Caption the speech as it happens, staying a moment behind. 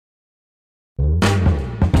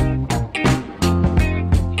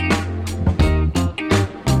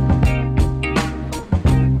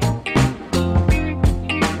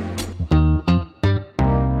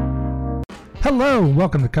Hello,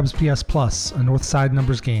 welcome to Cubs PS Plus, a North Side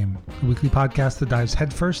numbers game, a weekly podcast that dives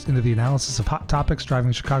headfirst into the analysis of hot topics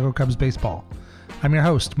driving Chicago Cubs baseball. I'm your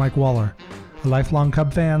host, Mike Waller, a lifelong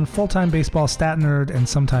Cub fan, full-time baseball stat nerd, and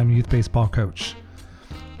sometime youth baseball coach.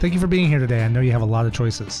 Thank you for being here today. I know you have a lot of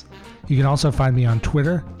choices. You can also find me on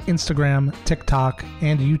Twitter, Instagram, TikTok,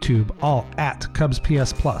 and YouTube, all at Cubs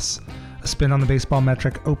PS Plus, a spin on the baseball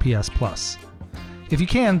metric OPS Plus. If you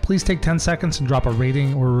can, please take 10 seconds and drop a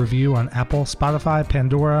rating or a review on Apple, Spotify,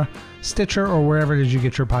 Pandora, Stitcher, or wherever it is you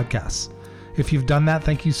get your podcasts. If you've done that,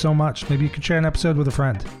 thank you so much. Maybe you could share an episode with a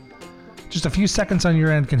friend. Just a few seconds on your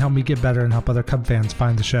end can help me get better and help other Cub fans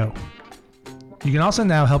find the show. You can also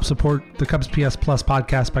now help support the Cubs PS Plus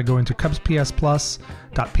podcast by going to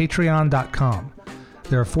cubspsplus.patreon.com.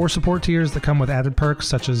 There are 4 support tiers that come with added perks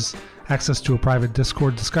such as access to a private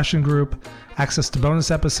Discord discussion group, access to bonus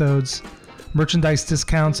episodes, merchandise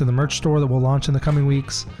discounts in the merch store that will launch in the coming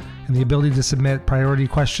weeks, and the ability to submit priority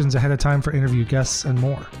questions ahead of time for interview guests and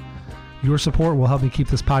more. Your support will help me keep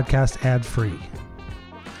this podcast ad-free.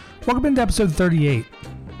 Welcome into episode 38.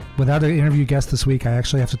 Without an interview guest this week, I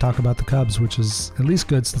actually have to talk about the Cubs, which is at least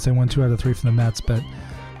good since they won 2 out of 3 from the Mets, but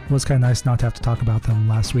it was kind of nice not to have to talk about them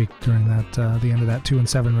last week during that the end of that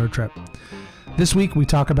 2-7 road trip. This week, we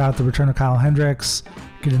talk about the return of Kyle Hendricks,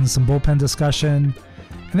 get into some bullpen discussion,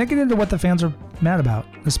 and then get into what the fans are mad about,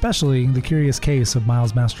 especially the curious case of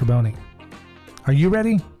Miles Mastrobuoni. Are you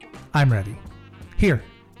ready? I'm ready. Here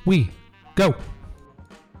we go.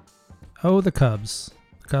 Oh, the Cubs.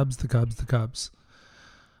 The Cubs, the Cubs, the Cubs.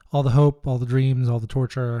 All the hope, all the dreams, all the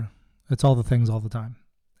torture. It's all the things all the time.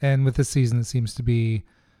 And with this season, it seems to be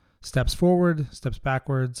steps forward, steps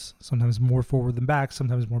backwards, sometimes more forward than back,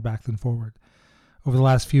 sometimes more back than forward. Over the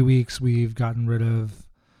last few weeks, we've gotten rid of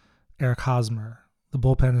Eric Hosmer. The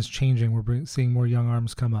bullpen is changing. We're seeing more young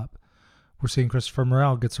arms come up. We're seeing Christopher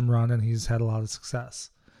Morel get some run, and he's had a lot of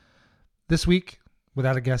success. This week,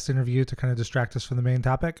 without a guest interview to kind of distract us from the main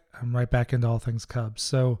topic, I'm right back into all things Cubs.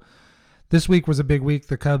 So this week was a big week.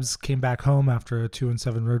 The Cubs came back home after a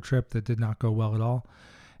 2-7 road trip that did not go well at all.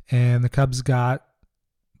 And the Cubs got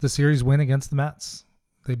the series win against the Mets.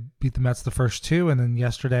 They beat the Mets the first 2, and then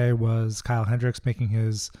yesterday was Kyle Hendricks making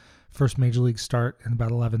his first major league start in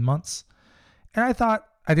about 11 months. And I thought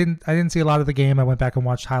I didn't see a lot of the game. I went back and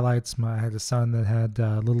watched highlights. I had a son that had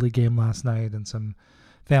a Little League game last night and some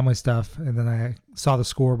family stuff. And then I saw the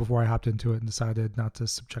score before I hopped into it and decided not to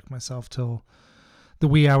subject myself till the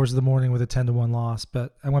wee hours of the morning with a 10-1 loss.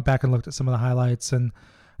 But I went back and looked at some of the highlights, and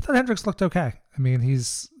I thought Hendricks looked okay. I mean, you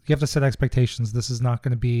have to set expectations. This is not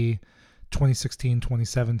going to be 2016,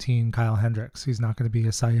 2017 Kyle Hendricks. He's not going to be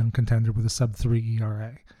a Cy Young contender with a sub-3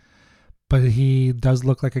 ERA. But he does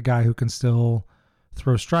look like a guy who can still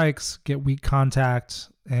throw strikes, get weak contact,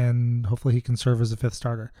 and hopefully he can serve as a 5th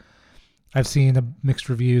starter. I've seen mixed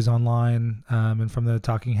reviews online and from the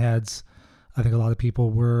talking heads. I think a lot of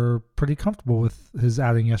people were pretty comfortable with his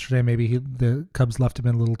outing yesterday. Maybe the Cubs left him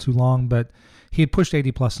in a little too long, but he had pushed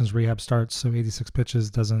 80+ in his rehab starts, so 86 pitches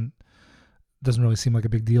doesn't really seem like a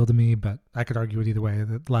big deal to me, but I could argue it either way.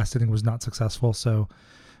 The last inning was not successful, so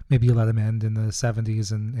maybe you let him end in the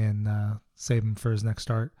 70s and save him for his next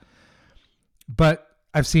start. But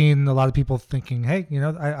I've seen a lot of people thinking, hey,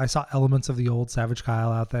 I saw elements of the old Savage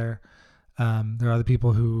Kyle out there. There are other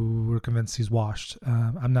people who were convinced he's washed.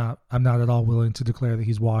 I'm not at all willing to declare that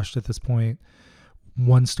he's washed at this point.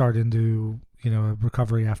 One start into a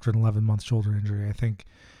recovery after an 11-month shoulder injury. I think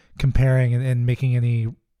comparing and making any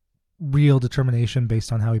real determination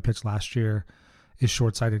based on how he pitched last year is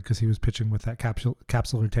short-sighted because he was pitching with that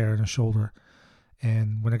capsular tear in his shoulder.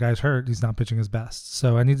 And when a guy's hurt, he's not pitching his best.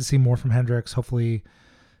 So I need to see more from Hendricks. Hopefully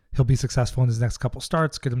he'll be successful in his next couple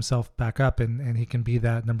starts, get himself back up, and he can be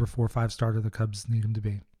that number 4 or 5 starter the Cubs need him to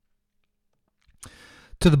be.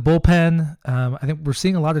 To the bullpen, I think we're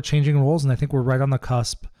seeing a lot of changing roles, and I think we're right on the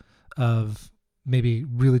cusp of maybe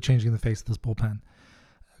really changing the face of this bullpen.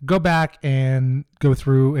 Go back and go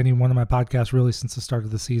through any one of my podcasts really since the start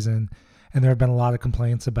of the season, and there have been a lot of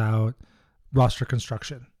complaints about roster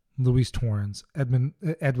construction. Luis Torrens, Edwin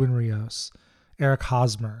Rios, Eric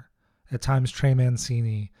Hosmer, at times Trey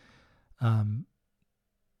Mancini,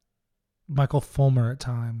 Michael Fulmer at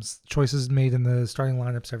times, choices made in the starting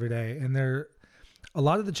lineups every day. And a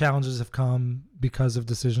lot of the challenges have come because of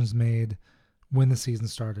decisions made when the season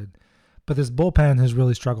started. But this bullpen has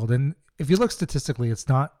really struggled. And if you look statistically, it's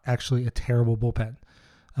not actually a terrible bullpen.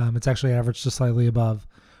 It's actually averaged just slightly above.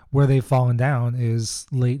 Where they've fallen down is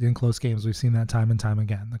late in close games. We've seen that time and time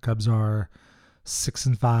again. The Cubs are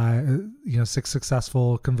 6-5, 6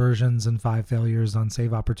 successful conversions and 5 failures on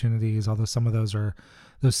save opportunities. Although some of those are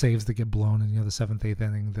those saves that get blown in the 7th, 8th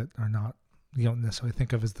inning that are not you don't necessarily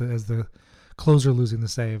think of as the closer losing the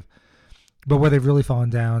save. But where they've really fallen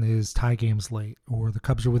down is tie games late, or the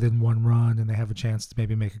Cubs are within one run and they have a chance to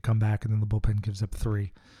maybe make a comeback, and then the bullpen gives up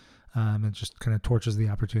 3. It just kind of torches the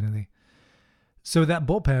opportunity. So that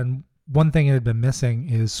bullpen, one thing it had been missing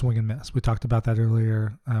is swing and miss. We talked about that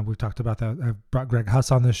earlier. We talked about that. I brought Greg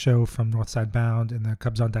Huss on this show from Northside Bound in the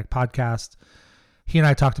Cubs on Deck podcast. He and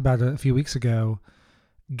I talked about it a few weeks ago.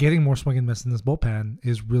 Getting more swing and miss in this bullpen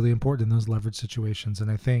is really important in those leverage situations. And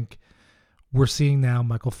I think we're seeing now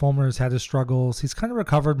Michael Fulmer has had his struggles. He's kind of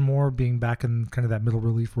recovered more being back in kind of that middle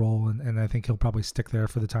relief role, and I think he'll probably stick there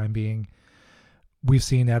for the time being. We've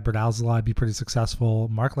seen Adbert Alzolay be pretty successful.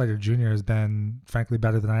 Mark Leiter Jr. has been, frankly,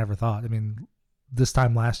 better than I ever thought. I mean, not this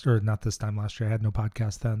time last year, I had no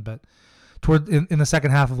podcast then, but in the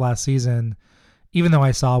second half of last season, even though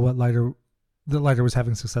I saw that Leiter was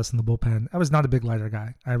having success in the bullpen, I was not a big Leiter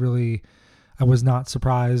guy. I was not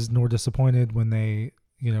surprised nor disappointed when they,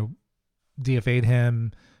 DFA'd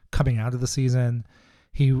him coming out of the season.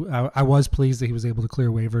 I was pleased that he was able to clear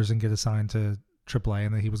waivers and get assigned to AAA,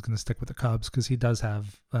 and that he was going to stick with the Cubs because he does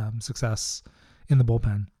have success in the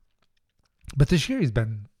bullpen. But this year he's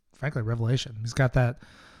been, frankly, a revelation. He's got that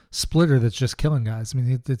splitter that's just killing guys. I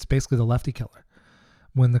mean, it's basically the lefty killer.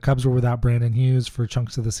 When the Cubs were without Brandon Hughes for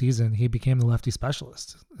chunks of the season, he became the lefty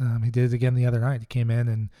specialist. He did it again the other night. He came in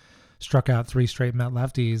and struck out 3 straight Met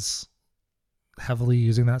lefties, heavily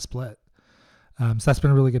using that split. So that's been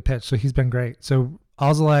a really good pitch. So he's been great. So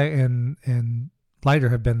Alzolay and Leiter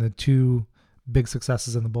have been the 2 big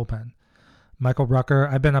successes in the bullpen. Michael Rucker,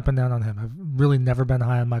 I've been up and down on him. I've really never been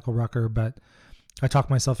high on Michael Rucker, but I talked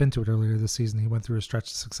myself into it earlier this season. He went through a stretch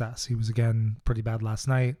of success. He was, again, pretty bad last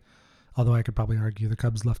night, although I could probably argue the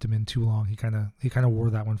Cubs left him in too long. He kind of wore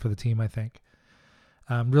that one for the team, I think.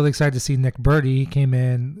 I'm really excited to see Nick Birdie. He came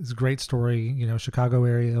in. It's a great story. Chicago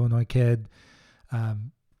area, Illinois kid.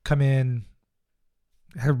 Come in,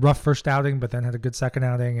 had a rough first outing, but then had a good second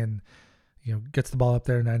outing, and gets the ball up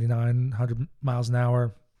there 99, 100 miles an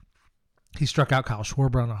hour. He struck out Kyle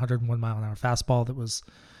Schwarber on a 101 mile an hour fastball that was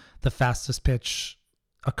the fastest pitch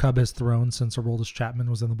a Cub has thrown since Aroldis Chapman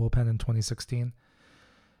was in the bullpen in 2016.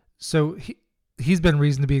 So he's been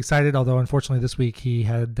reason to be excited, although unfortunately this week he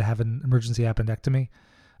had to have an emergency appendectomy.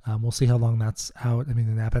 We'll see how long that's out. I mean,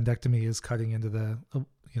 an appendectomy is cutting into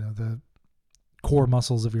the core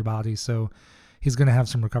muscles of your body, so he's going to have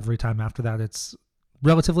some recovery time after that. It's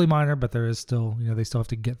relatively minor, but there is still, they still have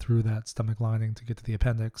to get through that stomach lining to get to the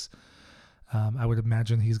appendix. I would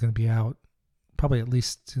imagine he's going to be out probably at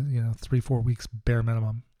least, 3-4 weeks bare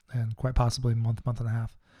minimum, and quite possibly a month and a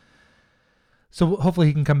half. So hopefully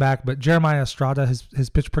he can come back. But Jeremiah Estrada has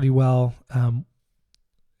pitched pretty well.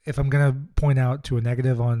 If I'm going to point out to a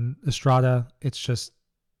negative on Estrada, it's just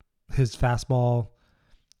his fastball.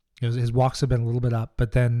 His walks have been a little bit up,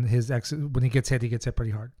 but then his exit, when he gets hit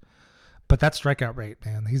pretty hard. But that strikeout rate,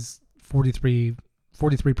 man, he's 43%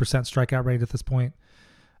 strikeout rate at this point.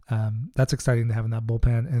 That's exciting to have in that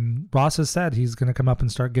bullpen. And Ross has said he's going to come up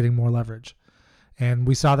and start getting more leverage. And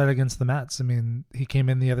we saw that against the Mets. I mean, he came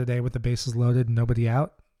in the other day with the bases loaded and nobody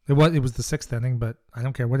out. It was the 6th inning, but I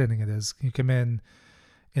don't care what inning it is. You come in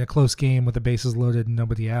a close game with the bases loaded and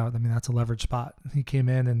nobody out. I mean, that's a leverage spot. He came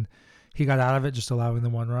in and he got out of it, just allowing the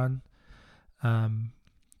 1 run.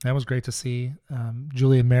 That was great to see.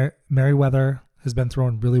 Julian Merriweather has been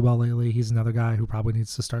throwing really well lately. He's another guy who probably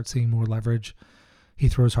needs to start seeing more leverage. He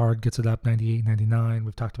throws hard, gets it up 98, 99.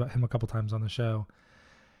 We've talked about him a couple times on the show.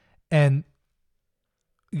 And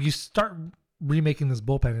you start remaking this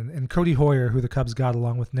bullpen. And Cody Hoyer, who the Cubs got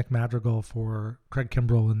along with Nick Madrigal for Craig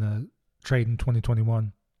Kimbrell in the trade in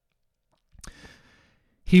 2021,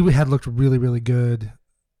 he had looked really, really good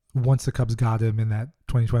once the Cubs got him in that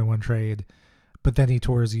 2021 trade. But then he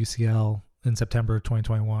tore his UCL in September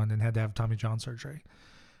 2021 and had to have Tommy John surgery.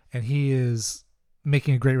 And he is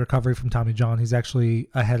making a great recovery from Tommy John. He's actually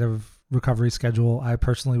ahead of recovery schedule. I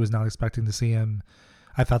personally was not expecting to see him.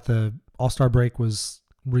 I thought the All-Star break was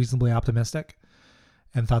reasonably optimistic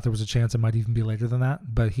and thought there was a chance it might even be later than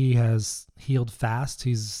that. But he has healed fast.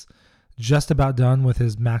 He's just about done with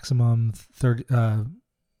his maximum 30.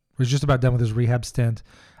 Was just about done with his rehab stint.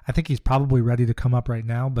 I think he's probably ready to come up right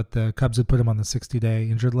now, but the Cubs had put him on the 60-day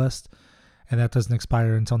injured list, and that doesn't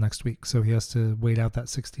expire until next week. So he has to wait out that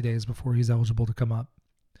 60 days before he's eligible to come up.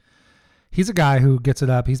 He's a guy who gets it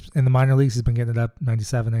up. He's in the minor leagues. He's been getting it up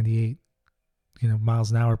 97, 98,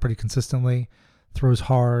 miles an hour pretty consistently. Throws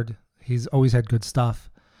hard. He's always had good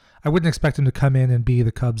stuff. I wouldn't expect him to come in and be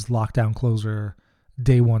the Cubs' lockdown closer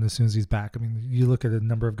day one as soon as he's back. I mean, you look at a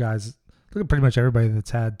number of guys, look at pretty much everybody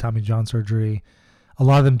that's had Tommy John surgery. A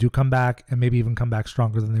lot of them do come back and maybe even come back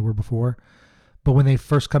stronger than they were before. But when they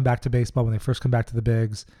first come back to baseball, when they first come back to the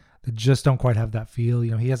bigs, they just don't quite have that feel.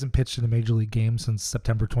 He hasn't pitched in a major league game since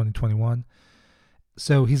September 2021.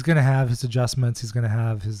 So he's going to have his adjustments. He's going to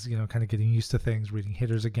have his, kind of getting used to things, reading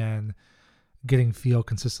hitters again, getting feel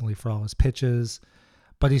consistently for all his pitches.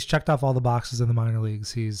 But he's checked off all the boxes in the minor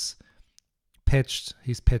leagues. He's pitched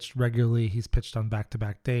regularly. He's pitched on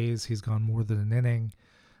back-to-back days. He's gone more than an inning.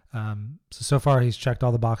 So far he's checked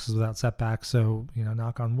all the boxes without setbacks. So,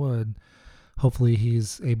 knock on wood, hopefully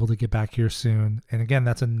he's able to get back here soon. And again,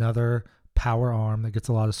 that's another power arm that gets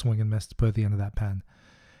a lot of swing and miss to put at the end of that pen.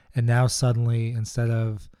 And now suddenly, instead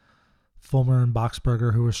of Fulmer and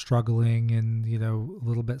Boxberger, who are struggling and, a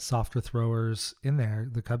little bit softer throwers in there,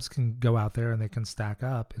 the Cubs can go out there and they can stack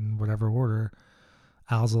up in whatever order.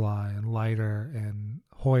 Alzolay and Leiter and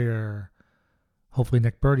Hoyer, hopefully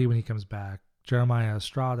Nick Birdy when he comes back, Jeremiah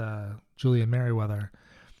Estrada, Julian Merriweather.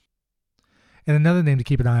 And another name to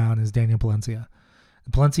keep an eye on is Daniel Palencia.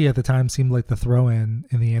 Palencia at the time seemed like the throw-in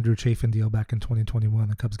in the Andrew Chafin deal back in 2021.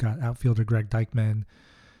 The Cubs got outfielder Greg Deichmann,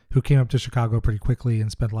 who came up to Chicago pretty quickly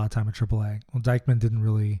and spent a lot of time at AAA. Well, Deichmann didn't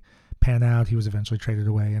really pan out. He was eventually traded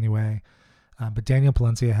away anyway. But Daniel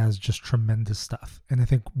Palencia has just tremendous stuff. And I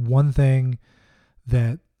think one thing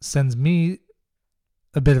that sends me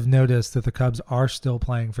a bit of notice that the Cubs are still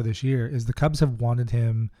playing for this year is the Cubs have wanted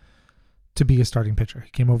him to be a starting pitcher.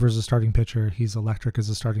 He came over as a starting pitcher. He's electric as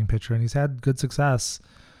a starting pitcher, and he's had good success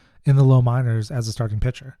in the low minors as a starting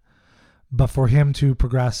pitcher. But for him to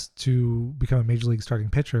progress to become a major league starting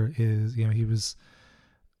pitcher is, he was,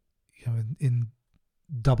 in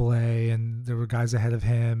Double-A, and there were guys ahead of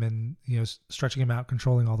him, and stretching him out,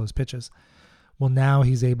 controlling all those pitches. Well, now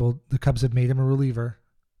the Cubs have made him a reliever,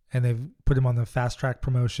 and they've put him on the fast track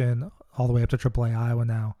promotion all the way up to AAA Iowa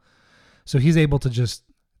now. So he's able to just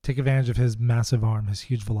take advantage of his massive arm, his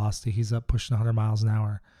huge velocity. He's up pushing 100 miles an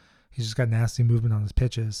hour. He's just got nasty movement on his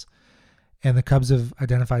pitches. And the Cubs have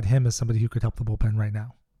identified him as somebody who could help the bullpen right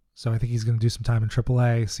now. So I think he's going to do some time in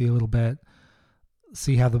AAA, see a little bit,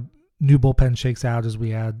 see how the new bullpen shakes out as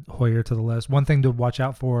we add Hoyer to the list. One thing to watch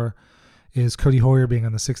out for is Cody Hoyer being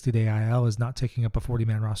on the 60-day IL is not taking up a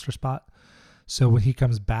 40-man roster spot. So when he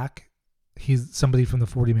comes back, somebody from the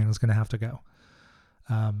 40-man is going to have to go.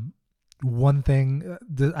 One thing,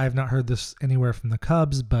 I have not heard this anywhere from the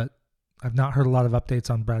Cubs, but I've not heard a lot of updates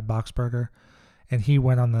on Brad Boxberger. And he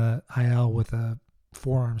went on the IL with a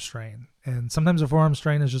forearm strain. And sometimes a forearm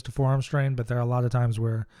strain is just a forearm strain, but there are a lot of times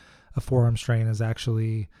where a forearm strain is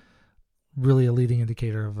actually really a leading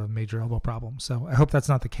indicator of a major elbow problem. So I hope that's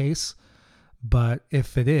not the case. But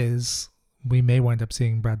if it is, we may wind up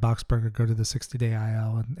seeing Brad Boxberger go to the 60-day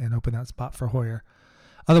IL and open that spot for Hoyer.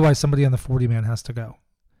 Otherwise, somebody on the 40-man has to go.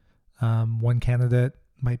 One candidate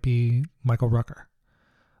might be Michael Rucker.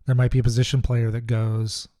 There might be a position player that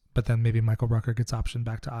goes, but then maybe Michael Rucker gets optioned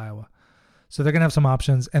back to Iowa. So they're going to have some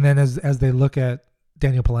options. And then as they look at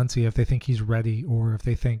Daniel Palencia, if they think he's ready, or if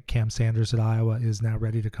they think Cam Sanders at Iowa is now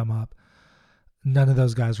ready to come up, none of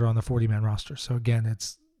those guys are on the 40-man roster. So again,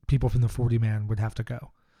 it's people from the 40-man would have to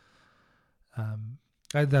go.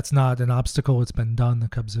 That's not an obstacle. It's been done. The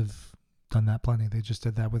Cubs have done that plenty. They just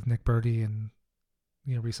did that with Nick Birdy and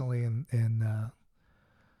recently. And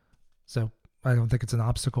so I don't think it's an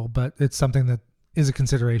obstacle, but it's something that is a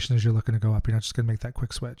consideration as you're looking to go up. You're not just going to make that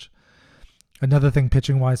quick switch. Another thing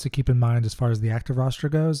pitching-wise to keep in mind as far as the active roster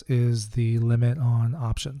goes is the limit on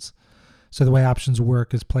options. So the way options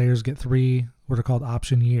work is players get 3 what are called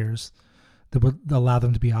option years that would allow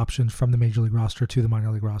them to be optioned from the major league roster to the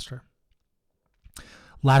minor league roster.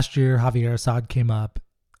 Last year, Javier Assad came up,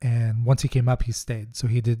 and once he came up, he stayed. So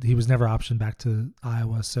he was never optioned back to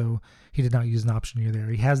Iowa, so he did not use an option year there.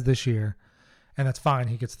 He has this year, and that's fine.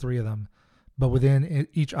 He gets 3 of them. But within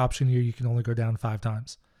each option year, you can only go down 5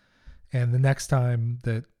 times. And the next time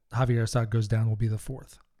that Javier Assad goes down will be the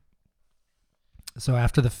 4th. So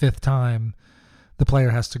after the 5th time, the player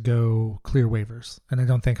has to go clear waivers. And I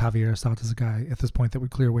don't think Javier Assad is a guy at this point that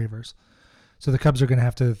would clear waivers. So the Cubs are going to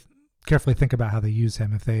have to carefully think about how they use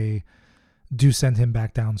him. If they do send him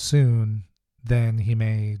back down soon, then he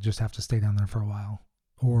may just have to stay down there for a while.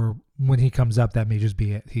 Or when he comes up, that may just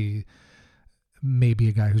be it. He may be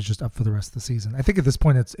a guy who's just up for the rest of the season. I think at this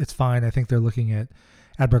point it's fine. I think they're looking at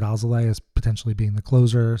Adbert Alzolay as potentially being the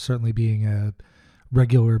closer, certainly being a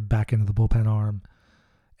regular back end of the bullpen arm.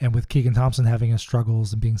 And with Keegan Thompson having his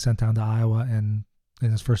struggles and being sent down to Iowa and in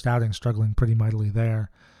his first outing struggling pretty mightily there,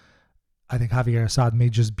 I think Javier Assad may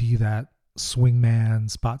just be that swingman,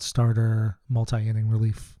 spot starter, multi-inning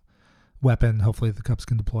relief weapon. Hopefully the Cubs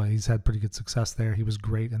can deploy. He's had pretty good success there. He was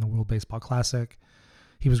great in the World Baseball Classic.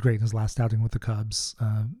 He was great in his last outing with the Cubs,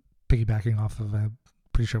 piggybacking off of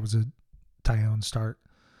pretty sure it was a Tyone start.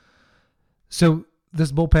 So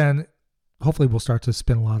this bullpen hopefully will start to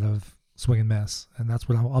spin a lot of swing and miss, and that's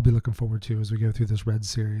what I'll be looking forward to as we go through this Red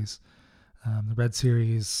Series. The Red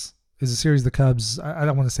Series is a series the Cubs, I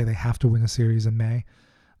don't want to say they have to win a series in May,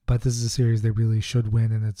 but this is a series they really should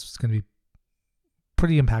win, and it's going to be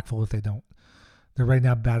pretty impactful if they don't. They're right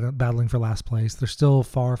now battling for last place. They're still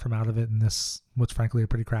far from out of it in this, what's frankly a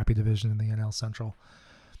pretty crappy division in the NL Central.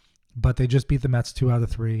 But they just beat the Mets 2 out of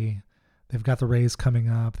 3. They've got the Rays coming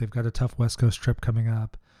up. They've got a tough West Coast trip coming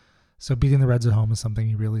up. So beating the Reds at home is something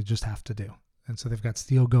you really just have to do. And so they've got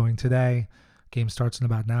Steele going today. Game starts in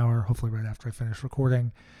about an hour, hopefully right after I finish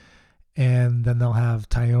recording. And then they'll have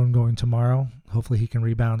Tyone going tomorrow. Hopefully he can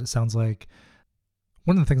rebound. It sounds like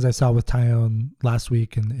one of the things I saw with Tyone last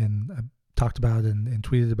week and I talked about it and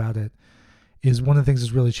tweeted about it is one of the things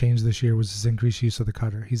that's really changed this year was his increased use of the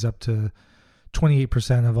cutter. He's up to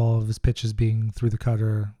 28% of all of his pitches being through the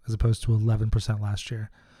cutter as opposed to 11% last year.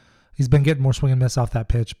 He's been getting more swing and miss off that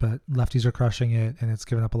pitch, but lefties are crushing it, and it's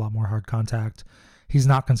given up a lot more hard contact. He's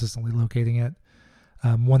not consistently locating it.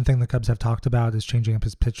 One thing the Cubs have talked about is changing up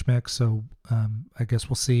his pitch mix, so I guess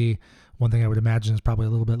we'll see. One thing I would imagine is probably a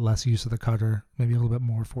little bit less use of the cutter, maybe a little bit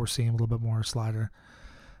more four-seam, a little bit more slider.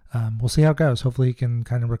 We'll see how it goes. Hopefully he can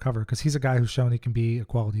kind of recover because he's a guy who's shown he can be a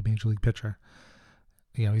quality major league pitcher.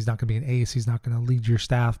 You know, he's not going to be an ace. He's not going to lead your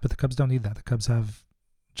staff, but the Cubs don't need that. The Cubs have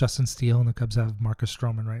Justin Steele and the Cubs have Marcus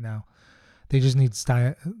Stroman right now. They just need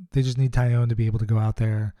Tyone to be able to go out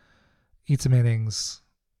there, eat some innings,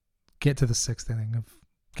 get to the 6th inning of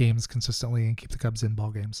games consistently, and keep the Cubs in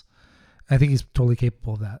ball games. I think he's totally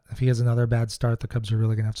capable of that. If he has another bad start, the Cubs are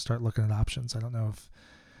really going to have to start looking at options. I don't know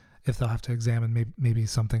if they'll have to examine maybe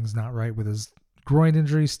something's not right with his groin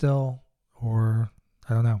injury still, or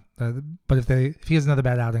I don't know. But if he has another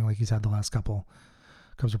bad outing like he's had the last couple,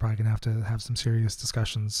 Cubs are probably going to have some serious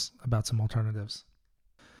discussions about some alternatives.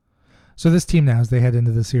 So this team now, as they head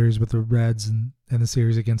into the series with the Reds and the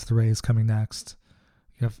series against the Rays coming next,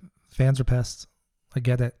 you know, fans are pissed. I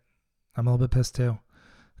get it. I'm a little bit pissed too.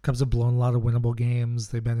 The Cubs have blown a lot of winnable games.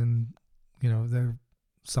 They've been in, they're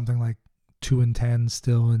something like 2-10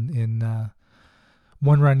 still in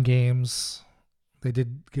one-run games. They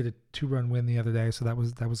did get a 2-run win the other day, so that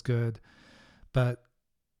was good. But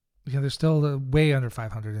they're still way under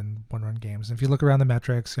 500 in one-run games. And if you look around the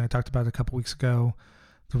metrics, I talked about it a couple weeks ago,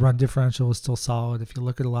 the run differential is still solid. If you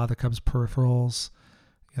look at a lot of the Cubs' peripherals,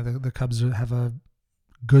 the Cubs have a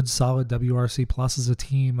good, solid WRC plus as a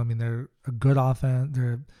team. I mean, they're a good offense.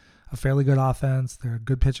 They're a fairly good offense. They're a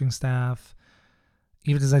good pitching staff.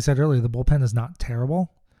 Even as I said earlier, the bullpen is not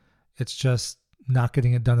terrible. It's just not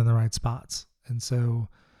getting it done in the right spots. And so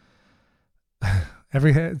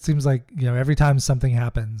it seems like, every time something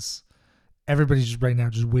happens, everybody's just right now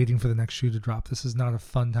just waiting for the next shoe to drop. This is not a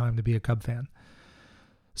fun time to be a Cub fan.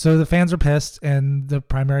 So the fans are pissed, and the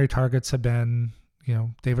primary targets have been,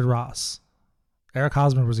 David Ross. Eric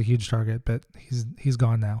Hosmer was a huge target, but he's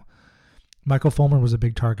gone now. Michael Fulmer was a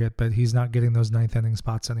big target, but he's not getting those 9th inning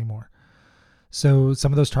spots anymore. So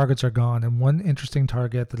some of those targets are gone. And one interesting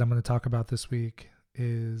target that I'm going to talk about this week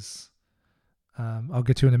is, I'll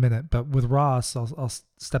get to in a minute, but with Ross, I'll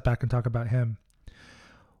step back and talk about him.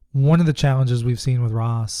 One of the challenges we've seen with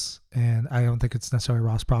Ross, and I don't think it's necessarily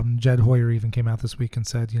Ross' problem, Jed Hoyer even came out this week and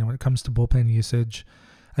said, when it comes to bullpen usage,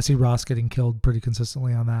 I see Ross getting killed pretty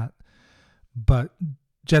consistently on that. But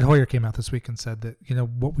Jed Hoyer came out this week and said that,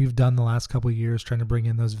 what we've done the last couple of years trying to bring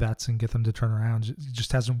in those vets and get them to turn around, it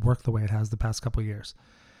just hasn't worked the way it has the past couple of years.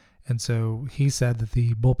 And so he said that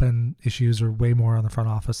the bullpen issues are way more on the front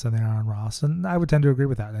office than they are on Ross. And I would tend to agree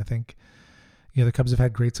with that. I think, the Cubs have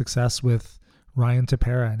had great success with Ryan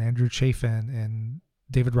Tepera and Andrew Chafin and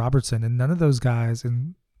David Robertson, and none of those guys,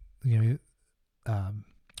 and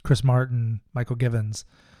Chris Martin, Michael Givens.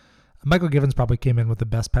 Michael Givens probably came in with the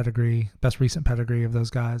best recent pedigree of those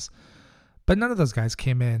guys, but none of those guys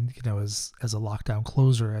came in, as a lockdown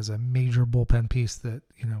closer, as a major bullpen piece that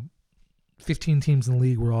 15 teams in the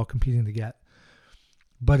league were all competing to get.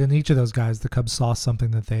 But in each of those guys, the Cubs saw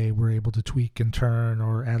something that they were able to tweak and turn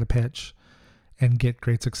or add a pitch and get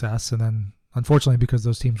great success, and then unfortunately, because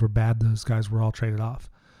those teams were bad, those guys were all traded off.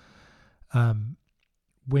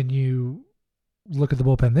 When you look at the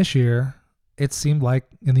bullpen this year, it seemed like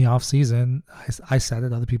in the offseason, I said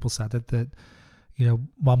it, other people said it, that,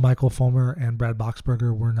 while Michael Fulmer and Brad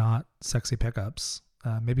Boxberger were not sexy pickups,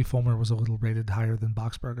 maybe Fulmer was a little rated higher than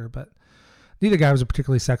Boxberger, but neither guy was a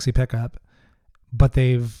particularly sexy pickup, but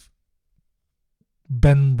they've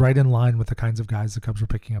been right in line with the kinds of guys the Cubs were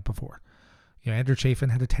picking up before. Andrew Chafin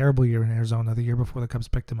had a terrible year in Arizona the year before the Cubs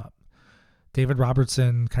picked him up. David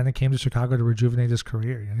Robertson kind of came to Chicago to rejuvenate his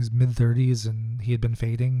career. He's mid-30s, and he had been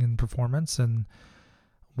fading in performance, and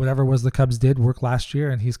whatever was the Cubs did work last year,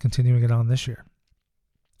 and he's continuing it on this year.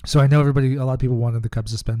 So I know a lot of people wanted the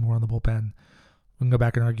Cubs to spend more on the bullpen. We can go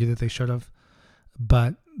back and argue that they should have,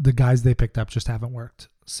 but the guys they picked up just haven't worked.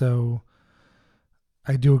 So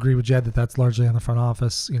I do agree with Jed that that's largely on the front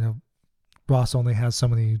office. Ross only has so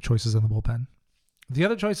many choices in the bullpen. The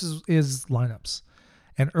other choice is lineups.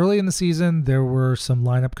 And early in the season, there were some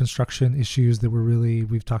lineup construction issues that were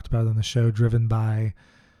we've talked about on the show, driven by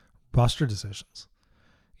roster decisions.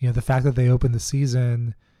 The fact that they opened the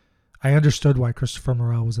season, I understood why Christopher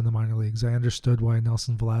Morel was in the minor leagues. I understood why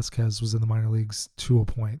Nelson Velasquez was in the minor leagues to a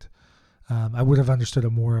point. I would have understood it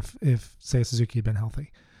more if Seiya Suzuki had been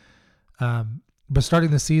healthy. But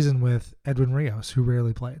starting the season with Edwin Rios, who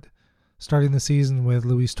rarely played. Starting the season with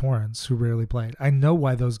Luis Torrens, who rarely played. I know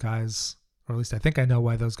why those guys, or at least I think I know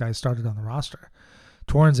why those guys started on the roster.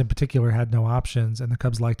 Torrens in particular had no options, and the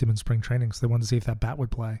Cubs liked him in spring training, so they wanted to see if that bat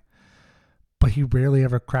would play. But he rarely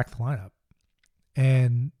ever cracked the lineup.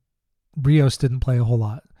 And Rios didn't play a whole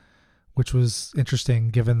lot, which was interesting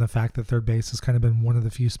given the fact that third base has kind of been one of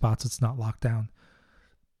the few spots that's not locked down.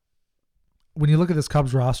 When you look at this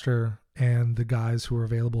Cubs roster and the guys who are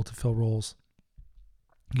available to fill roles,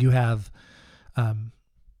 you have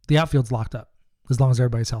the outfield's locked up as long as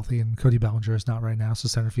everybody's healthy, and Cody Bellinger is not right now, so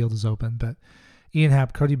center field is open. But Ian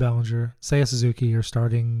Happ, Cody Bellinger, Seiya Suzuki are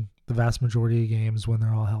starting the vast majority of games when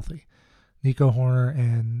they're all healthy. Nico Horner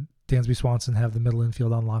and Dansby Swanson have the middle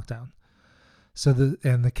infield on lockdown. So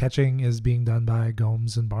the catching is being done by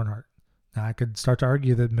Gomes and Barnhart. Now I could start to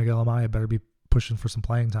argue that Miguel Amaya better be pushing for some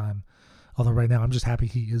playing time. Although right now I'm just happy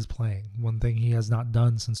he is playing. One thing he has not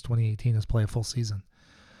done since 2018 is play a full season.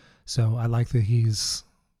 So I like that he's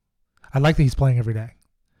playing every day.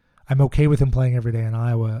 I'm okay with him playing every day in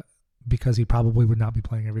Iowa because he probably would not be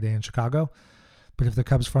playing every day in Chicago. But if the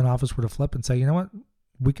Cubs front office were to flip and say, you know what,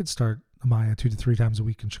 we could start Amaya 2 to 3 times a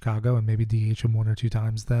week in Chicago and maybe DH him 1 or 2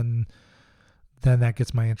 times, then that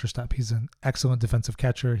gets my interest up. He's an excellent defensive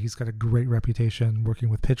catcher. He's got a great reputation working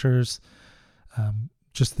with pitchers.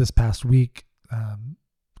 Just this past week,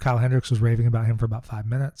 Kyle Hendricks was raving about him for about 5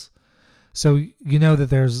 minutes. So you know that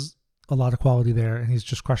there's a lot of quality there, and he's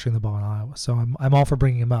just crushing the ball in Iowa. So I'm all for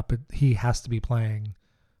bringing him up, but he has to be playing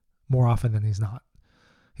more often than he's not.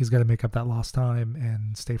 He's got to make up that lost time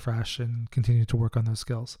and stay fresh and continue to work on those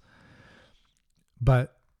skills.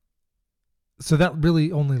 But so that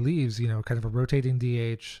really only leaves, kind of a rotating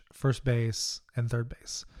DH, first base, and third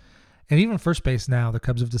base. And even first base now, the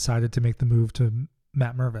Cubs have decided to make the move to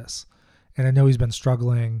Matt Mervis. And I know he's been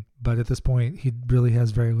struggling, but at this point, he really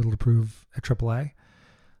has very little to prove at AAA.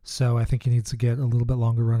 So I think he needs to get a little bit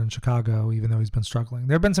longer run in Chicago, even though he's been struggling.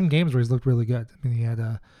 There have been some games where he's looked really good. I mean, he had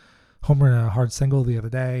a homer and a hard single the other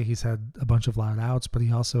day. He's had a bunch of loud outs, but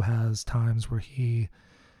he also has times where he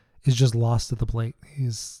is just lost at the plate.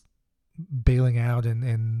 He's bailing out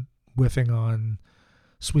and whiffing on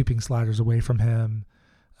sweeping sliders away from him.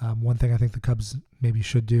 One thing I think the Cubs maybe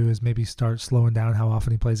should do is maybe start slowing down how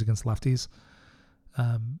often he plays against lefties.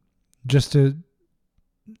 Just to,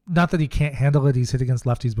 not that he can't handle it. He's hit against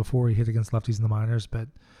lefties before. He hit against lefties in the minors, but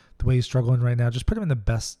the way he's struggling right now, just put him in the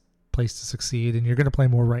best place to succeed. And you're going to play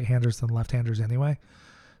more right-handers than left-handers anyway.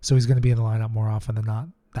 So he's going to be in the lineup more often than not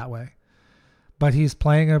that way. But he's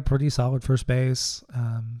playing a pretty solid first base,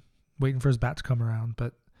 waiting for his bat to come around.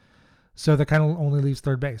 But so that kind of only leaves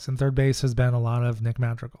third base. And third base has been a lot of Nick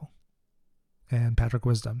Madrigal and Patrick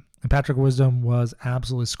Wisdom. And Patrick Wisdom was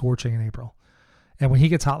absolutely scorching in April. And when he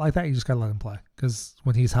gets hot like that, you just got to let him play. Because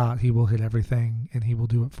when he's hot, he will hit everything, and he will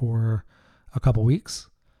do it for a couple weeks.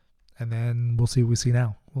 And then we'll see what we see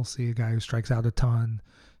now. We'll see a guy who strikes out a ton.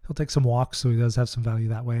 He'll take some walks, so he does have some value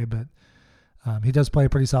that way. But he does play a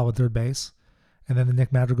pretty solid third base. And then the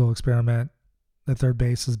Nick Madrigal experiment at third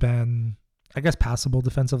base has been, I guess, passable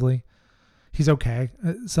defensively. He's okay.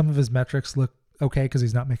 Some of his metrics look okay because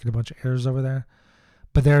he's not making a bunch of errors over there.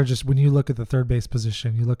 But they're just, when you look at the third base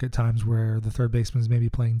position, you look at times where the third baseman is maybe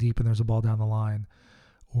playing deep and there's a ball down the line,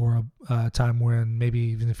 or a time when maybe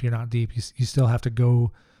even if you're not deep, you still have to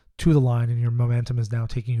go to the line and your momentum is now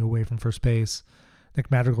taking you away from first base.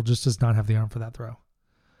 Nick Madrigal just does not have the arm for that throw.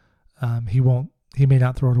 He may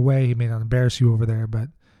not throw it away. He may not embarrass you over there, but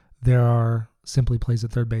there are simply plays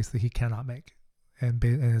at third base that he cannot make. And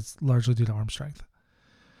it's largely due to arm strength.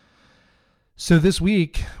 So this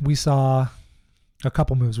week, we saw a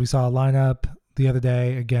couple moves. We saw a lineup the other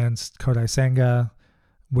day against Kodai Senga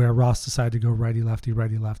where Ross decided to go righty-lefty,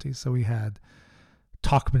 righty-lefty. So we had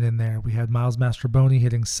Tauchman in there. We had Miles Mastrobuoni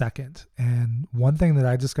hitting second. And one thing that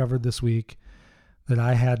I discovered this week that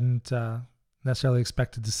I hadn't necessarily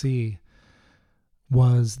expected to see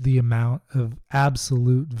was the amount of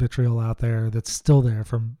absolute vitriol out there that's still there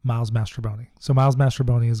from Miles Mastrobuoni. So Miles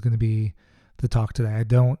Mastrobuoni is going to be the talk today. I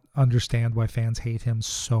don't understand why fans hate him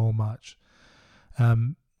so much.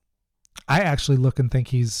 I actually look and think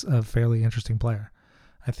he's a fairly interesting player.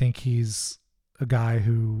 I think he's a guy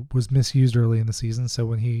who was misused early in the season. So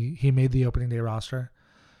when he made the opening day roster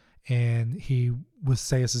and he was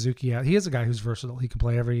Seiya Suzuki out, he is a guy who's versatile. He can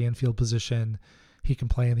play every infield position. He can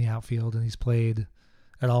play in the outfield, and he's played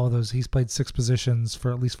at all of those. He's played 6 positions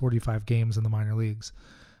for at least 45 games in the minor leagues.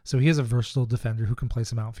 So he is a versatile defender who can play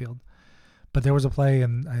some outfield. But there was a play,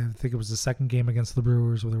 and I think it was the second game against the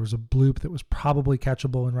Brewers, where there was a bloop that was probably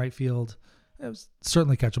catchable in right field. It was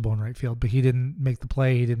certainly catchable in right field, but he didn't make the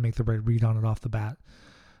play. He didn't make the right read on it off the bat.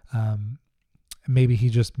 Maybe he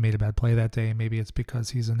just made a bad play that day. Maybe it's because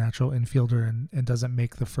he's a natural infielder and doesn't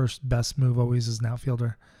make the first best move always as an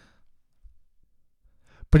outfielder.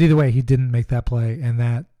 But either way, he didn't make that play, and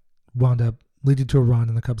that wound up leading to a run,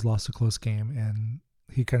 and the Cubs lost a close game, and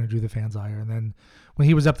he kind of drew the fans' ire. And then when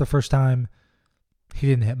he was up the first time, he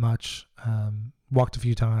didn't hit much, walked a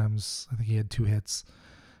few times. I think he had 2 hits,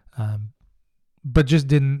 but just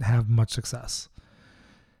didn't have much success.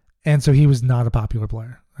 And so he was not a popular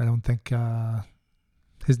player. I don't think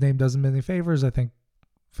his name does him any favors. I think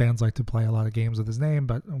fans like to play a lot of games with his name,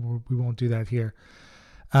 but we won't do that here.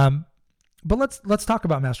 But let's talk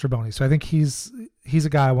about Mastrobuoni. So I think he's a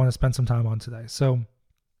guy I want to spend some time on today. So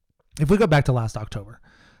if we go back to last October,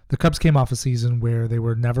 the Cubs came off a season where they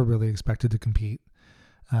were never really expected to compete.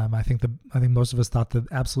 I think most of us thought the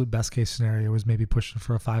absolute best case scenario was maybe pushing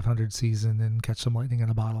for a 500 season and catch some lightning in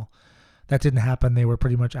a bottle. That didn't happen. They were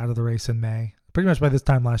pretty much out of the race in May. Pretty much by this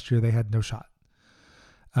time last year, they had no shot.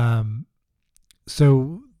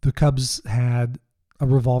 So the Cubs had a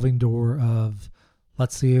revolving door of,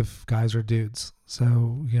 let's see if guys are dudes.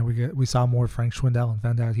 So, we saw more Frank Schwindel and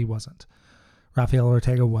found out he wasn't. Rafael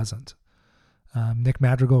Ortega wasn't. Nick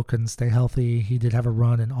Madrigal couldn't stay healthy. He did have a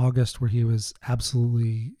run in August where he was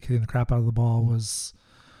absolutely hitting the crap out of the ball.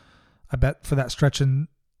 I bet for that stretch in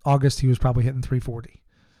August, he was probably hitting 340.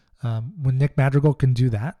 When Nick Madrigal can do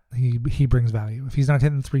that, he brings value. If he's not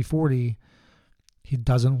hitting 340, he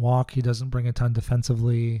doesn't walk. He doesn't bring a ton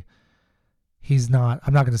defensively. I'm not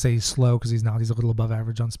going to say he's slow because he's not. He's a little above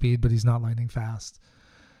average on speed, but he's not lightning fast.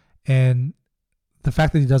 And the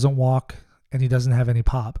fact that he doesn't walk and he doesn't have any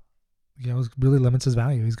pop, really limits his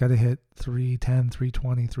value. He's got to hit 310,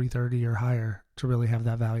 320, 330 or higher to really have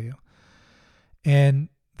that value. And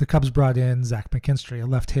the Cubs brought in Zach McKinstry,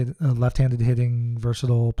 a left-handed hitting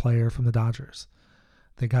versatile player from the Dodgers.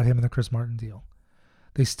 They got him in the Chris Martin deal.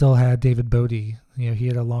 They still had David Bodie. He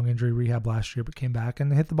had a long injury rehab last year, but came back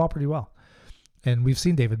and hit the ball pretty well. And we've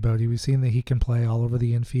seen David Bodie. We've seen that he can play all over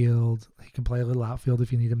the infield. He can play a little outfield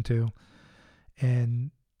if you need him to.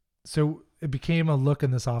 And so it became a look in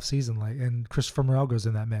this offseason. And Christopher Morel goes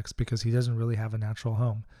in that mix because he doesn't really have a natural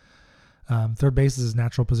home. Third base is his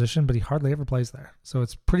natural position, but he hardly ever plays there. So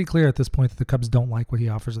it's pretty clear at this point that the Cubs don't like what he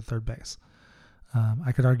offers at third base.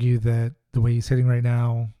 I could argue that the way he's hitting right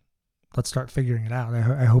now, let's start figuring it out.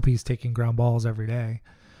 I hope he's taking ground balls every day,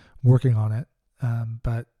 working on it.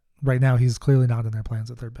 But right now, he's clearly not in their plans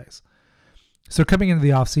at third base. So coming into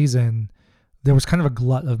the offseason, there was kind of a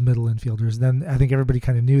glut of middle infielders. Then I think everybody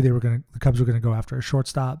kind of knew the Cubs were going to go after a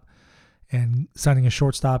shortstop. And signing a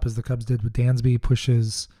shortstop, as the Cubs did with Dansby,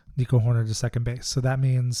 pushes Nico Horner to second base. So that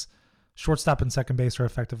means shortstop and second base are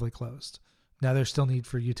effectively closed. Now there's still need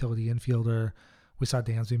for utility infielder. We saw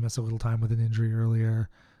Dansby miss a little time with an injury earlier.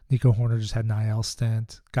 Nico Horner just had an IL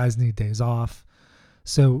stint. Guys need days off.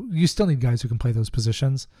 So you still need guys who can play those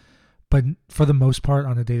positions. But for the most part,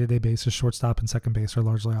 on a day-to-day basis, shortstop and second base are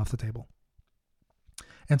largely off the table.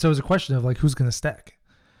 And so it was a question of who's going to stick.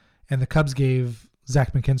 And the Cubs gave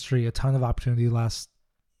Zach McKinstry a ton of opportunity last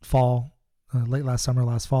fall, late last summer,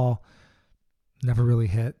 last fall. Never really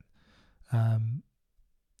hit. And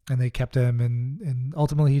they kept him, and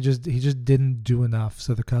ultimately he just didn't do enough.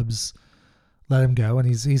 So the Cubs let him go, and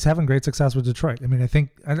he's having great success with Detroit. I mean,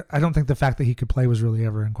 I don't think the fact that he could play was really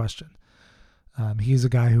ever in question. He's a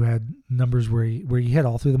guy who had numbers where he hit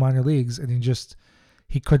all through the minor leagues, and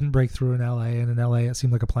he couldn't break through in LA. And in LA, it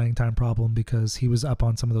seemed like a playing time problem because he was up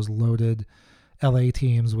on some of those loaded LA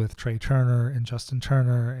teams with Trey Turner and Justin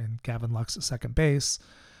Turner and Gavin Lux at second base.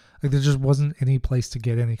 There just wasn't any place to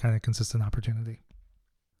get any kind of consistent opportunity.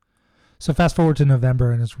 So fast forward to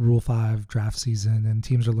November, and it's Rule 5 draft season, and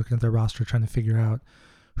teams are looking at their roster trying to figure out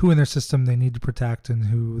who in their system they need to protect and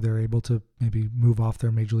who they're able to maybe move off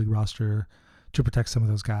their major league roster to protect some of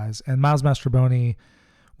those guys. And Miles Mastrobuoni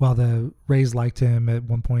while the Rays liked him at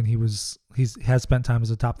one point, he has spent time as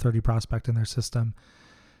a top 30 prospect in their system.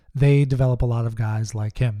 They develop a lot of guys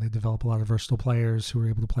like him. They develop a lot of versatile players who are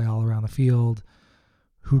able to play all around the field,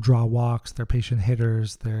 who draw walks, they're patient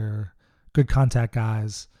hitters, they're good contact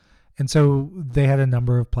guys. And so they had a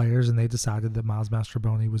number of players, and they decided that Miles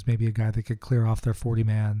Mastrobuoni was maybe a guy that could clear off their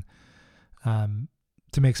 40-man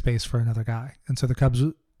to make space for another guy. And so the Cubs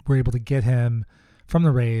were able to get him from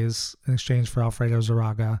the Rays in exchange for Alfredo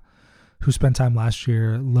Zaraga, who spent time last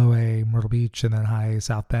year at Low A, Myrtle Beach, and then High A,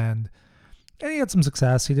 South Bend. And he had some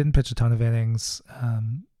success. He didn't pitch a ton of innings,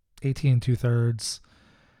 18 2/3.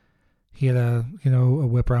 He had a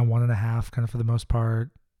whip around 1.5, kind of for the most part.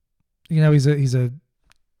 He's a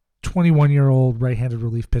 21-year-old right-handed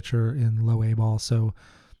relief pitcher in Low A ball, so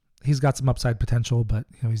he's got some upside potential, but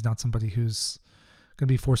he's not somebody who's going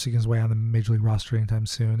to be forcing his way on the major league roster anytime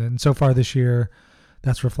soon. And so far this year,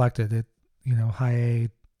 that's reflected. High A,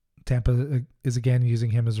 Tampa is again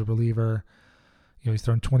using him as a reliever. He's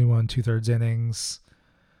thrown 21 2/3 innings.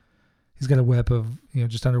 He's got a whip of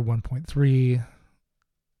just under 1.3.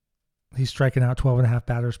 He's striking out 12.5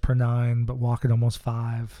 batters per 9, but walking almost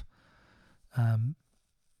 5.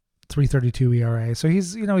 3.32 ERA. So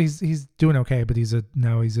he's doing okay, but he's a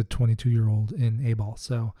 22-year-old in A ball.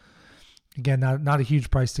 So again, not a huge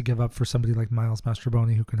price to give up for somebody like Miles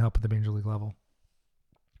Mastrobuoni who can help at the major league level.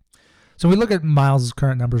 So we look at Miles'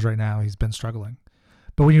 current numbers right now. He's been struggling.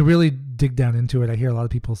 But when you really dig down into it, I hear a lot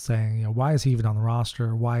of people saying, why is he even on the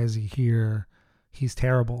roster? Why is he here? He's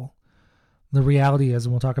terrible. The reality is,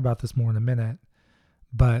 and we'll talk about this more in a minute,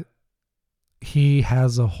 but he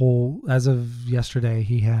has as of yesterday,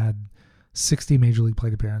 he had 60 major league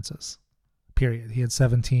plate appearances, period. He had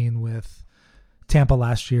 17 with Tampa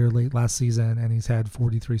late last season, and he's had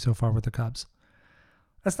 43 so far with the Cubs.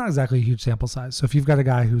 That's not exactly a huge sample size. So if you've got a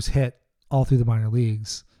guy who's hit all through the minor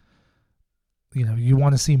leagues, you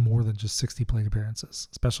want to see more than just 60 plate appearances,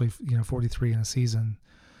 especially 43 in a season.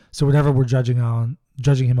 So whatever we're judging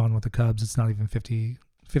him on with the Cubs, it's not even 50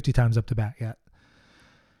 times up to bat yet.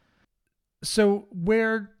 So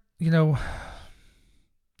where,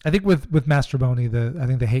 I think with Mastrobuoni, I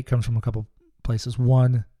think the hate comes from a couple places.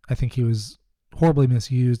 One, I think he was horribly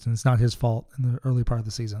misused, and it's not his fault in the early part of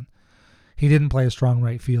the season. He didn't play a strong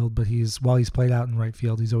right field, but while he's played out in right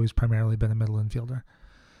field, he's always primarily been a middle infielder.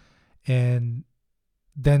 And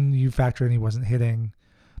then you factor in he wasn't hitting.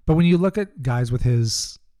 But when you look at guys with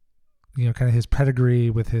his, kind of his pedigree,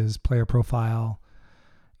 with his player profile,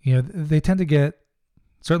 they tend to get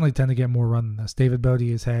more run than this. David Bodie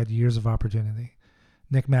has had years of opportunity.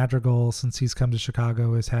 Nick Madrigal, since he's come to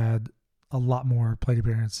Chicago, has had a lot more plate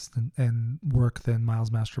appearances and work than Miles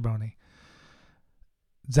Mastrobuoni.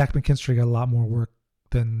 Zach McKinstry got a lot more work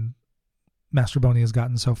than Mastrobuoni has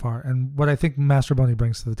gotten so far. And what I think Mastrobuoni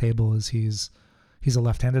brings to the table is he's a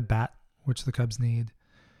left-handed bat, which the Cubs need.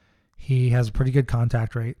 He has a pretty good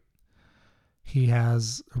contact rate. He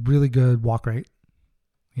has a really good walk rate.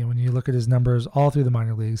 When you look at his numbers all through the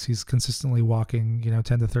minor leagues, he's consistently walking, 10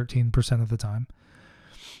 to 13% of the time.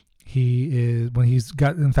 When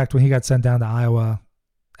he got sent down to Iowa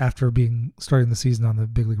after starting the season on the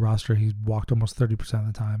big league roster, he walked almost 30%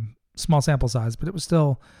 of the time. Small sample size, but it was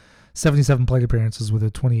still 77 plate appearances with a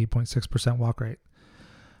 28.6% walk rate.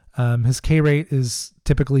 His K rate is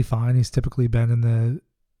typically fine. He's typically been in the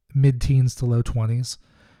mid-teens to low 20s.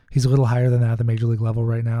 He's a little higher than that at the major league level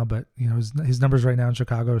right now, but his numbers right now in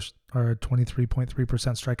Chicago are a 23.3%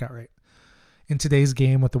 strikeout rate. In today's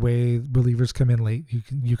game, with the way relievers come in late,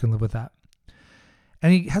 you can live with that.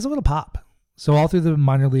 And he has a little pop. So all through the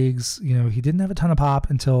minor leagues, he didn't have a ton of pop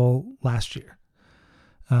until last year.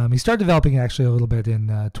 He started developing actually a little bit in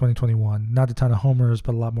 2021. Not a ton of homers,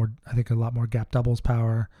 but a lot more gap doubles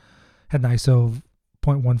power. Had an ISO of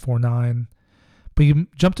 .149. But he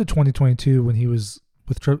jumped to 2022 when he was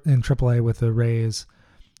in AAA with the Rays.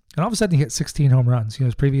 And all of a sudden he hit 16 home runs.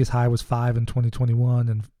 His previous high was 5 in 2021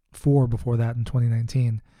 and 4 before that in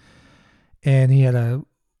 2019. And he had a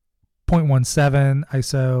 .17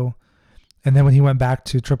 ISO. And then when he went back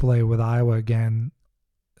to AAA with Iowa again,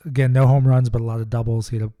 no home runs, but a lot of doubles.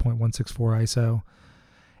 He had a .164 ISO.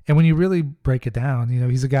 And when you really break it down,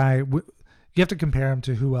 he's a guy, you have to compare him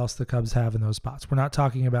to who else the Cubs have in those spots. We're not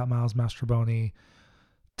talking about Miles Mastrobuoni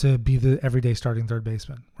to be the everyday starting third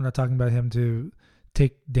baseman. We're not talking about him to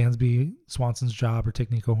take Dansby Swanson's job or take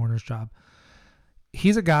Nico Horner's job.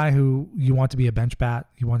 He's a guy who you want to be a bench bat.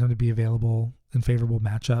 You want him to be available in favorable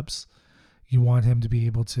matchups. You want him to be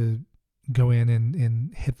able to go in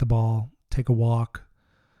and hit the ball, take a walk,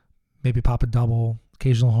 maybe pop a double,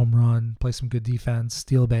 occasional home run, play some good defense,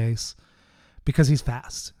 steal a base, because he's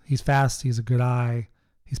fast. He's fast. He's a good eye.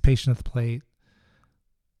 He's patient at the plate.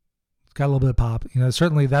 He's got a little bit of pop.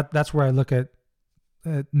 Certainly that's where I look at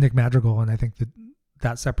Nick Madrigal, and I think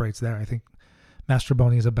that separates there. I think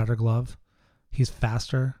Mastrobuoni is a better glove. He's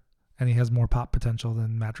faster, and he has more pop potential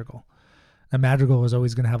than Madrigal. Now, Madrigal is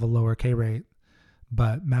always going to have a lower K rate,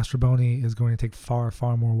 but Mastrobuoni is going to take far,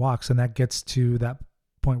 far more walks, and that gets to that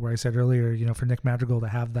point where I said earlier, for Nick Madrigal to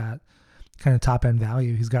have that kind of top-end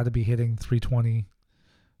value, he's got to be hitting 320,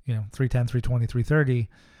 310, 320, 330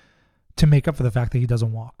 to make up for the fact that he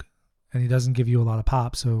doesn't walk, and he doesn't give you a lot of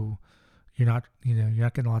pop, so you're not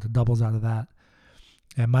getting a lot of doubles out of that.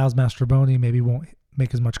 And Miles Mastrobuoni maybe won't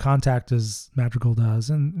make as much contact as Madrigal does,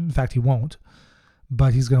 and in fact he won't,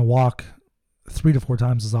 but he's going to walk 3 to 4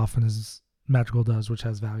 times as often as Madrigal does, which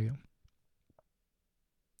has value.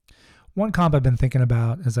 One comp I've been thinking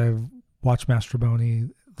about as I've watched Mastrobuoni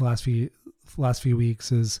the last few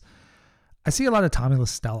weeks is I see a lot of Tommy La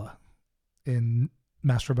Stella in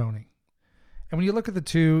Mastrobuoni. And when you look at the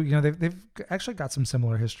two, they've actually got some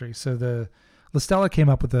similar history. So the La Stella came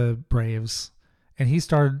up with the Braves, and he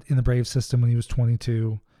started in the Braves system when he was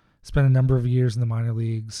 22, spent a number of years in the minor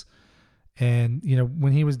leagues. And,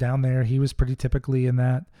 when he was down there, he was pretty typically in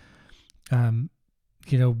that,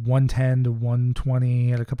 110 to 120,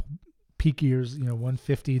 had a couple peak years,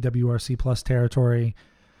 150 WRC plus territory.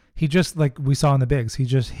 He just, like we saw in the bigs, he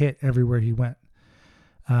just hit everywhere he went.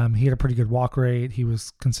 He had a pretty good walk rate. He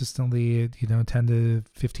was consistently at, 10 to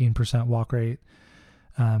 15% walk rate.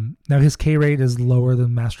 Now his K rate is lower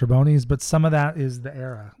than Mastrobuoni's, but some of that is the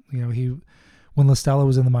era. When La Stella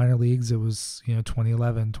was in the minor leagues, it was,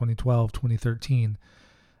 2011, 2012, 2013.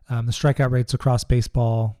 The strikeout rates across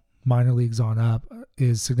baseball, minor leagues on up,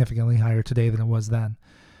 is significantly higher today than it was then.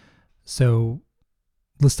 So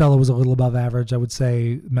La Stella was a little above average. I would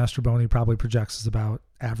say Mastrobuoni probably projects as about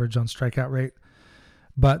average on strikeout rate.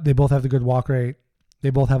 But they both have the good walk rate. They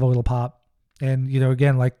both have a little pop. And,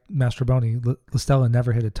 again, like Mastrobuoni, La Stella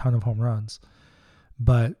never hit a ton of home runs.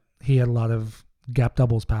 But he had a lot of gap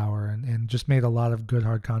doubles power and just made a lot of good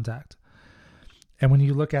hard contact. And when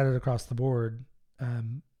you look at it across the board,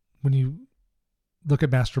 when you look at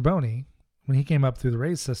Mastrobuoni, when he came up through the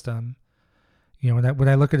Rays system, when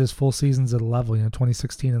I look at his full seasons at a level,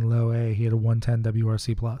 2016 in low A, he had a 110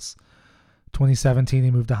 WRC plus. 2017,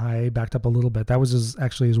 he moved to high A, backed up a little bit. That was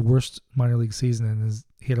actually his worst minor league season, and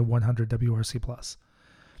he had a 100 WRC plus.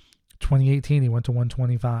 2018, he went to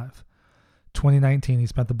 125. 2019, he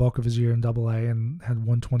spent the bulk of his year in Double A and had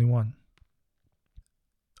 121.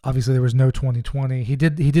 Obviously, there was no 2020. He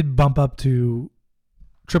did bump up to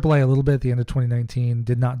Triple A a little bit at the end of 2019.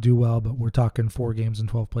 Did not do well, but we're talking 4 games and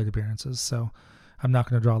 12 plate appearances, so I'm not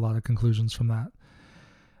going to draw a lot of conclusions from that.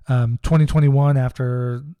 2021,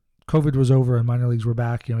 after COVID was over and minor leagues were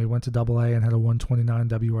back, he went to Double A and had a 129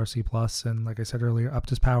 WRC plus, and like I said earlier, upped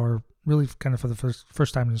his power really kind of for the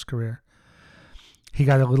first time in his career. He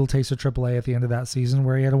got a little taste of AAA at the end of that season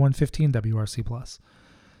where he had a 115 WRC plus.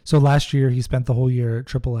 So last year he spent the whole year at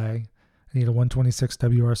AAA and he had a 126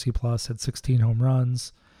 WRC plus, had 16 home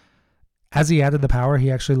runs. As he added the power, he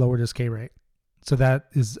actually lowered his K rate. So that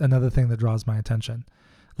is another thing that draws my attention.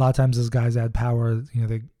 A lot of times as guys add power,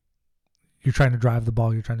 you're trying to drive the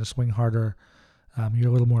ball, you're trying to swing harder, you're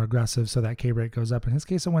a little more aggressive, so that K rate goes up. In his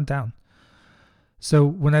case, it went down. So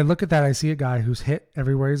when I look at that, I see a guy who's hit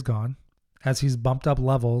everywhere he's gone. As he's bumped up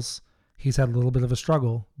levels, he's had a little bit of a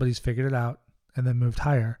struggle, but he's figured it out and then moved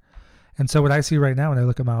higher. And so what I see right now when I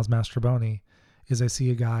look at Miles Mastrobuoni is I see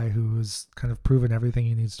a guy who has kind of proven everything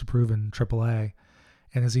he needs to prove in AAA.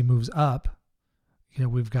 And as he moves up,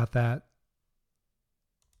 we've got that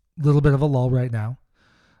little bit of a lull right now.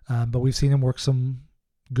 But we've seen him work some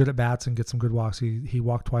good at bats and get some good walks. He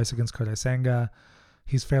walked twice against Kodai Senga.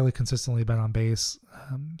 He's fairly consistently been on base.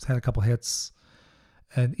 He's had a couple hits.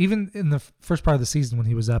 And even in the first part of the season when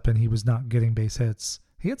he was up and he was not getting base hits,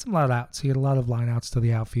 he had some loud outs. He had a lot of line outs to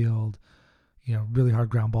the outfield, really hard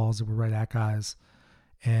ground balls that were right at guys.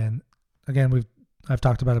 And again, I've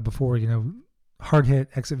talked about it before, hard hit,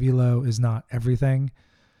 exit velo is not everything,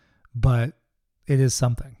 but it is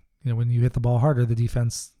something. When you hit the ball harder, the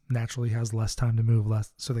defense naturally has less time to move,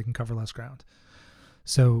 so they can cover less ground.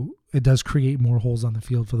 So it does create more holes on the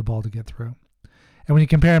field for the ball to get through. And when you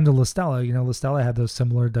compare him to La Stella, La Stella had those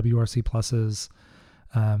similar WRC pluses.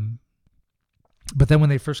 But then when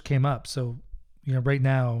they first came up, so, right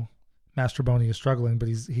now, Mastrobuoni is struggling, but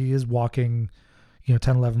he is walking, 10,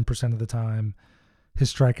 11% of the time.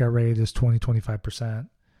 His strikeout rate is 20, 25%.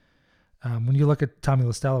 When you look at Tommy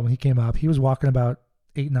La Stella, when he came up, he was walking about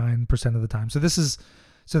 8, 9% of the time. So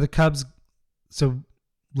the Cubs,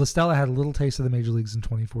 La Stella had a little taste of the major leagues in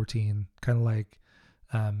 2014, kind of like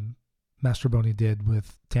Mastrobuoni did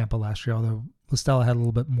with Tampa last year, although La Stella had a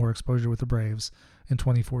little bit more exposure with the Braves in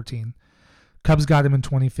 2014. Cubs got him in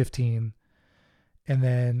 2015, and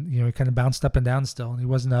then, he kind of bounced up and down still, and he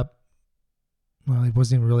wasn't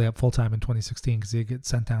even really up full-time in 2016 because he'd get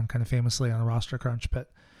sent down kind of famously on a roster crunch.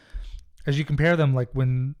 But as you compare them, like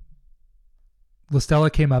when La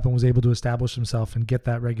Stella came up and was able to establish himself and get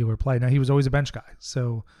that regular play, now he was always a bench guy,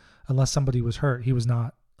 so unless somebody was hurt, he was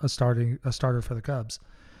not a starter for the Cubs.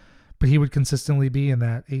 But he would consistently be in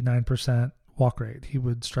that 8-9% walk rate. He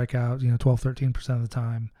would strike out 12-13% of the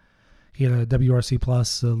time. He had a WRC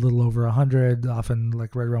plus a little over 100, often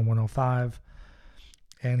like right around 105.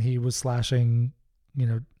 And he was slashing,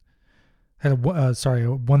 had a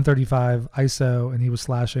 135 ISO, and he was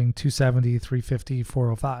slashing 270, 350,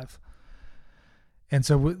 405. And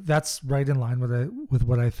so that's right in line with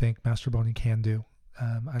what I think Mastrobuoni can do.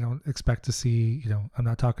 I don't expect to see, I'm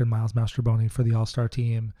not talking Miles Mastrobuoni for the All-Star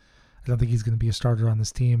team. I don't think he's going to be a starter on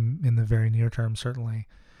this team in the very near term, certainly.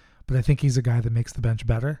 But I think he's a guy that makes the bench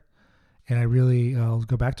better. And I'll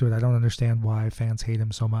go back to it. I don't understand why fans hate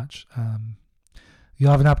him so much. You'll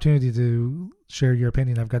have an opportunity to share your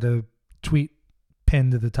opinion. I've got a tweet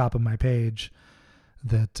pinned to the top of my page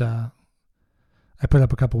that I put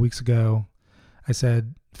up a couple weeks ago. I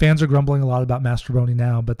said, fans are grumbling a lot about Mastrobuoni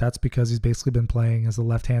now, but that's because he's basically been playing as a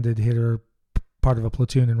left-handed hitter, part of a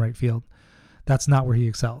platoon in right field. That's not where he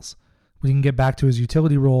excels. When he can get back to his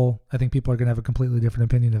utility role, I think people are going to have a completely different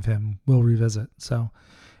opinion of him. We'll revisit. So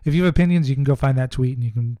if you have opinions, you can go find that tweet and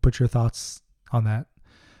you can put your thoughts on that.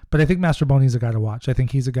 But I think Mastrobuoni is a guy to watch. I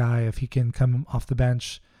think he's a guy, if he can come off the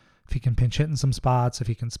bench, if he can pinch hit in some spots, if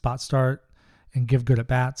he can spot start and give good at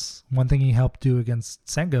bats. One thing he helped do against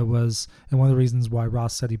Senga was, and one of the reasons why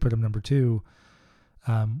Ross said he put him number 2,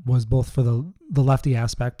 was both for the lefty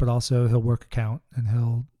aspect, but also he'll work a count and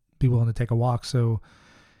he'll be willing to take a walk. So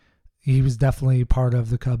he was definitely part of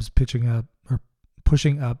the Cubs pitching up or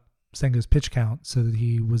pushing up Senga's pitch count so that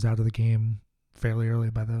he was out of the game fairly early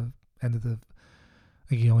by the end of I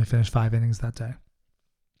think he only finished 5 innings that day.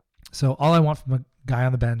 So all I want from a guy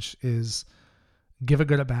on the bench is give a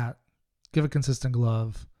good at bat, give a consistent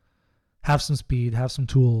glove, have some speed, have some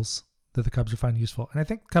tools that the Cubs are finding useful. And I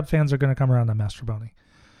think Cub fans are going to come around on Mastrobuoni.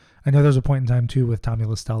 I know there's a point in time too with Tommy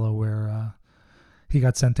La Stella where he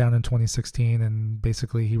got sent down in 2016 and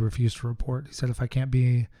basically he refused to report. He said, if I can't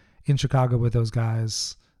be in Chicago with those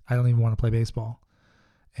guys, I don't even want to play baseball.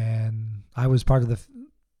 And I was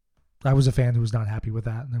I was a fan who was not happy with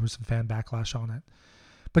that, and there was some fan backlash on it.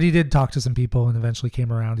 But he did talk to some people and eventually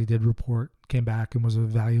came around. He did report, came back, and was a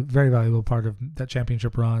very valuable part of that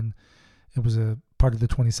championship run. It was a part of the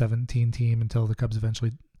 2017 team until the Cubs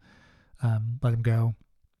eventually let him go.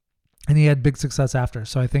 And he had big success after.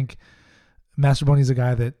 So I think Mastrobuoni is a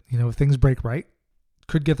guy that, if things break right,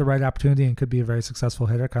 could get the right opportunity and could be a very successful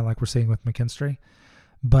hitter, kind of like we're seeing with McKinstry.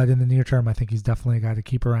 But in the near term, I think he's definitely a guy to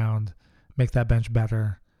keep around, make that bench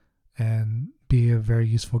better, and be a very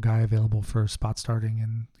useful guy available for spot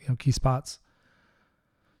starting and key spots.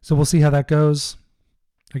 So we'll see how that goes.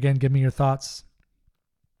 Again, give me your thoughts.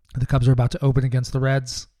 The Cubs are about to open against the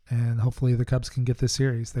Reds, and hopefully the Cubs can get this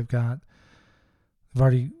series. They've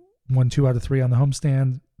already won 2 out of 3 on the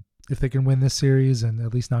homestand. If they can win this series and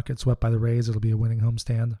at least not get swept by the Rays, it'll be a winning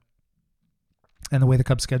homestand. And the way the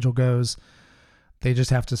Cubs schedule goes, they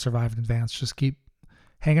just have to survive in advance. Just keep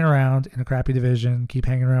hanging around in a crappy division, keep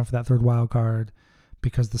hanging around for that 3rd wild card,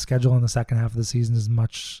 because the schedule in the second half of the season is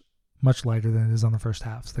much, much lighter than it is on the first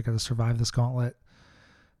half. So they got to survive this gauntlet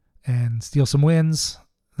and steal some wins.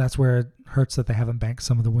 That's where it hurts that they haven't banked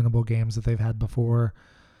some of the winnable games that they've had before.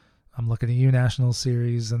 I'm looking at you, National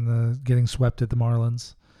Series, and the getting swept at the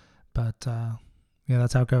Marlins. But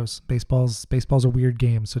that's how it goes. Baseball's a weird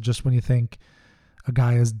game. So just when you think a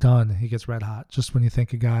guy is done, he gets red hot. Just when you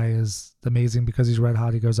think a guy is amazing because he's red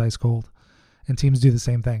hot, he goes ice cold. And teams do the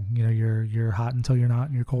same thing. You're hot until you're not,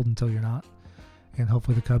 and you're cold until you're not. And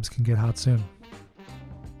hopefully the Cubs can get hot soon.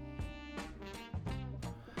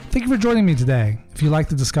 Thank you for joining me today. If you liked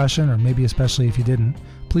the discussion, or maybe especially if you didn't,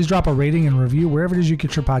 please drop a rating and review wherever it is you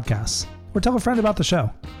get your podcasts, or tell a friend about the show.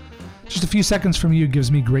 Just a few seconds from you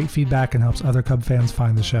gives me great feedback and helps other Cub fans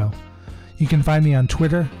find the show. You can find me on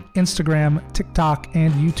Twitter, Instagram, TikTok,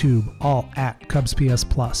 and YouTube, all at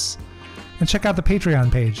CubsPS+. And check out the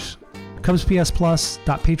Patreon page,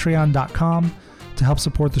 CubsPSPlus.patreon.com, to help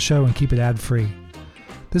support the show and keep it ad-free.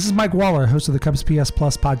 This is Mike Waller, host of the Cubs PS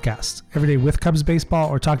Plus podcast. Every day with Cubs baseball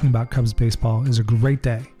or talking about Cubs baseball is a great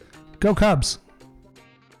day. Go Cubs!